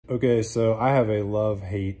Okay, so I have a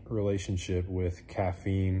love-hate relationship with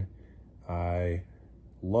caffeine. I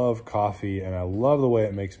love coffee and I love the way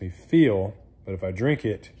it makes me feel, but if I drink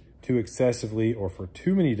it too excessively or for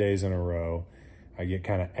too many days in a row, I get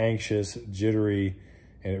kind of anxious, jittery,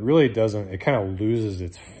 and it kind of loses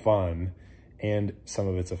its fun and some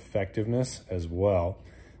of its effectiveness as well.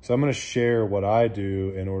 So I'm gonna share what I do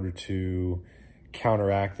in order to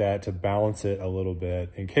counteract that, to balance it a little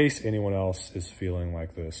bit, in case anyone else is feeling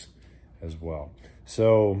like this as well.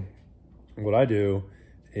 So what I do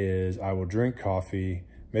is I will drink coffee,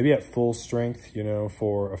 maybe at full strength,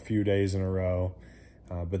 for a few days in a row.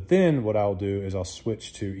 But then what I'll do is I'll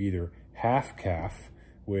switch to either half calf,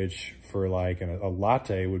 which for like a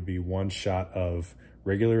latte would be 1 shot of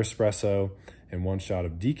regular espresso and 1 shot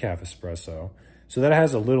of decaf espresso. So that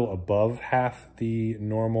has a little above half the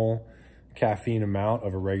normal caffeine amount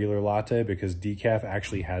of a regular latte, because decaf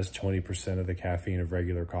actually has 20% of the caffeine of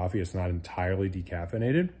regular coffee. It's not entirely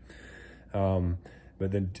decaffeinated. So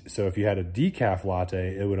if you had a decaf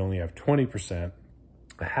latte, it would only have 20%.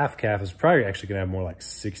 A half calf is probably actually gonna have more like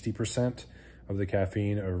 60% of the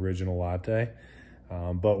caffeine of original latte.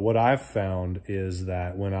 But what I've found is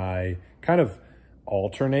that when I kind of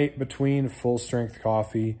alternate between full strength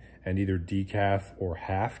coffee and either decaf or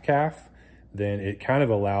half calf, then it kind of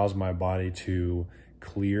allows my body to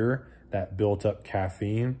clear that built up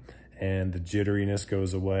caffeine and the jitteriness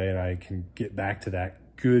goes away, and I can get back to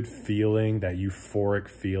that good feeling, that euphoric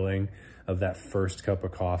feeling of that first cup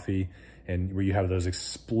of coffee, and where you have those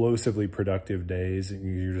explosively productive days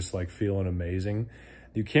and you're just like feeling amazing.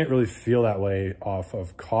 You can't really feel that way off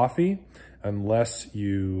of coffee unless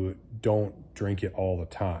you don't drink it all the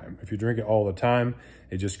time. If you drink it all the time,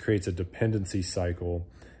 it just creates a dependency cycle.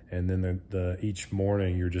 And then each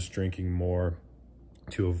morning you're just drinking more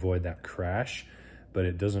to avoid that crash, but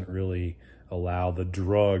it doesn't really allow the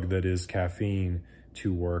drug that is caffeine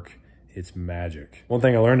to work its magic. One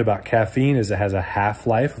thing I learned about caffeine is it has a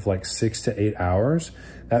half-life of like 6 to 8 hours.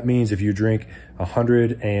 That means if you drink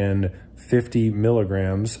 150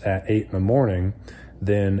 milligrams at 8 in the morning,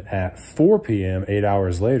 then at 4 p.m., 8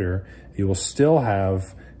 hours later, you will still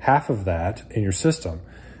have half of that in your system,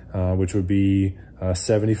 which would be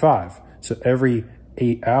 75. So every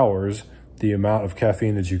 8 hours, the amount of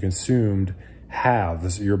caffeine that you consumed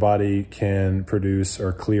halves. Your body can produce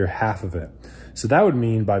or clear half of it. So that would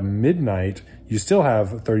mean by midnight, you still have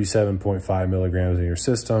 37.5 milligrams in your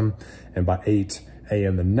system. And by 8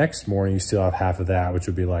 a.m. the next morning, you still have half of that, which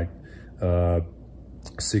would be like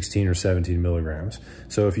 16 or 17 milligrams.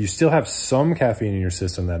 So if you still have some caffeine in your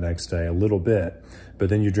system that next day, a little bit, but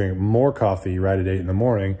then you drink more coffee right at 8 in the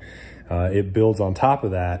morning, it builds on top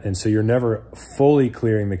of that. And so you're never fully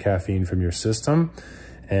clearing the caffeine from your system,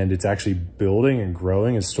 and it's actually building and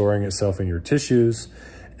growing and storing itself in your tissues.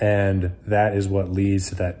 And that is what leads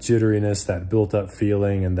to that jitteriness, that built up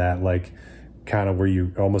feeling, and that like kind of where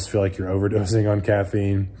you almost feel like you're overdosing on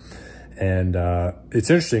caffeine. And it's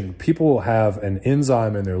interesting, people have an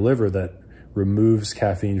enzyme in their liver that removes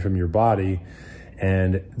caffeine from your body,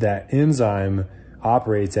 and that enzyme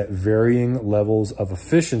operates at varying levels of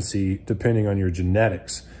efficiency depending on your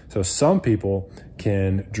genetics. So some people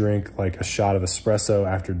can drink like a shot of espresso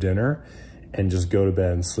after dinner and just go to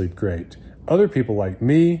bed and sleep great. Other people like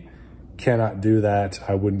me cannot do that.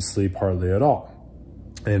 I wouldn't sleep hardly at all.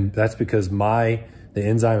 And that's because the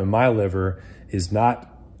enzyme in my liver is not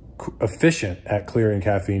efficient at clearing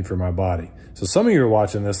caffeine from my body. So some of you are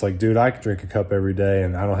watching this like, dude, I can drink a cup every day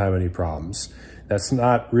and I don't have any problems. That's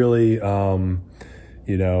not really,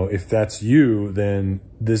 if that's you, then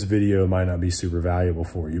this video might not be super valuable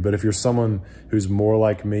for you. But if you're someone who's more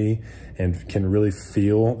like me and can really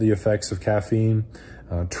feel the effects of caffeine,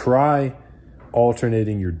 try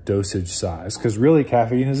alternating your dosage size, because really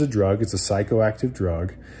caffeine is a drug. It's a psychoactive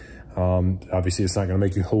drug. Obviously it's not going to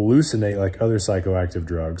make you hallucinate like other psychoactive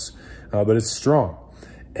drugs, but it's strong.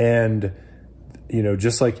 And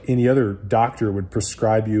just like any other doctor would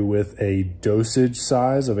prescribe you with a dosage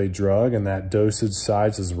size of a drug, and that dosage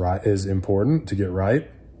size is important to get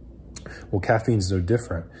right. Well, caffeine's no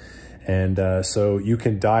different. And so you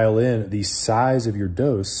can dial in the size of your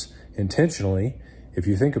dose intentionally if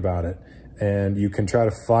you think about it, and you can try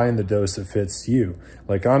to find the dose that fits you.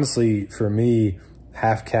 Like honestly, for me,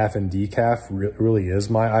 half calf and decaf really is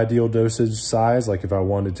my ideal dosage size. Like if I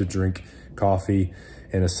wanted to drink coffee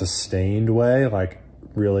in a sustained way, like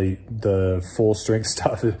really the full strength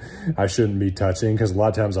stuff I shouldn't be touching, because a lot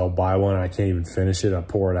of times I'll buy one and I can't even finish it. I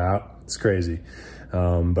pour it out. It's crazy.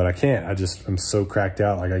 But I can't. I'm so cracked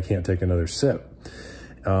out, like I can't take another sip.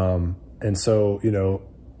 And so,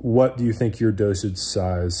 what do you think your dosage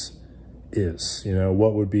size is. You know,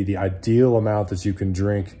 what would be the ideal amount that you can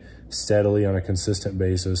drink steadily on a consistent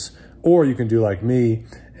basis, or you can do like me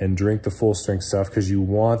and drink the full strength stuff because you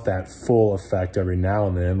want that full effect every now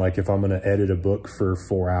and then. Like if I'm gonna edit a book for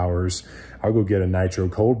 4 hours, I'll go get a nitro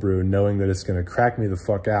cold brew knowing that it's gonna crack me the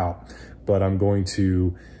fuck out, but I'm going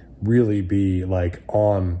to really be like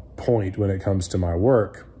on point when it comes to my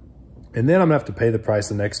work. And then I'm gonna have to pay the price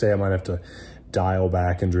the next day. I might have to dial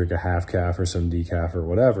back and drink a half calf or some decaf or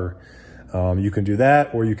whatever. You can do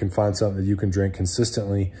that, or you can find something that you can drink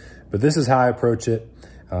consistently. But this is how I approach it,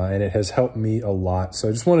 and it has helped me a lot. So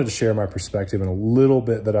I just wanted to share my perspective and a little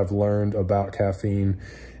bit that I've learned about caffeine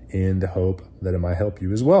in the hope that it might help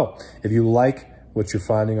you as well. If you like what you're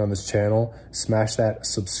finding on this channel, smash that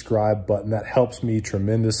subscribe button. That helps me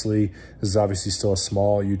tremendously. This is obviously still a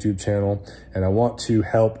small YouTube channel, and I want to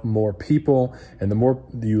help more people. And the more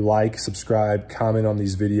you like, subscribe, comment on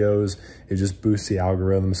these videos, it just boosts the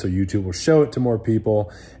algorithm so YouTube will show it to more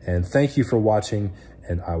people. And thank you for watching,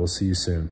 and I will see you soon.